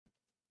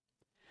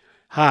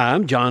Hi,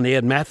 I'm John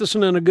Ed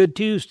Matheson, and a good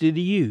Tuesday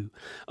to you.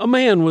 A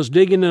man was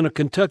digging in a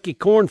Kentucky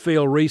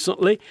cornfield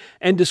recently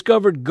and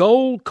discovered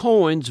gold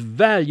coins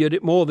valued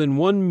at more than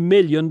 $1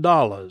 million.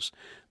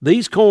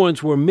 These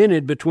coins were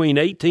minted between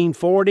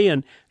 1840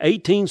 and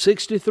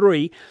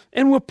 1863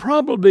 and were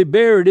probably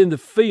buried in the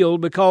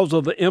field because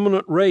of the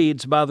imminent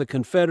raids by the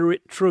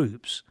Confederate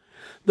troops.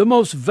 The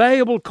most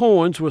valuable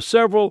coins were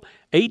several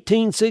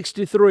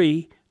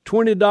 1863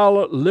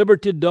 $20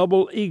 Liberty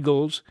Double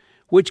Eagles,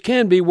 which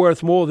can be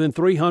worth more than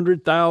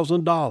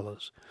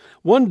 $300,000.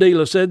 One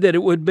dealer said that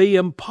it would be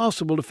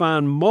impossible to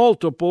find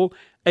multiple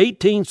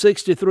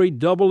 1863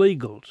 Double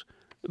Eagles.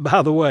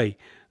 By the way,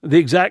 the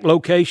exact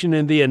location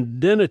and the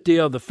identity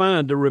of the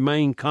finder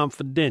remain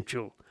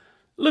confidential.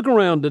 Look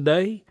around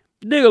today.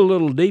 Dig a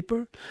little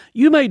deeper.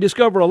 You may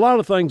discover a lot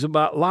of things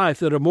about life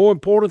that are more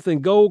important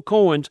than gold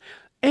coins,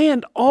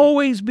 and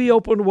always be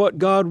open to what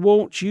God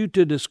wants you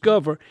to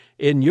discover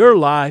in your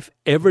life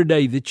every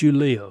day that you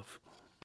live.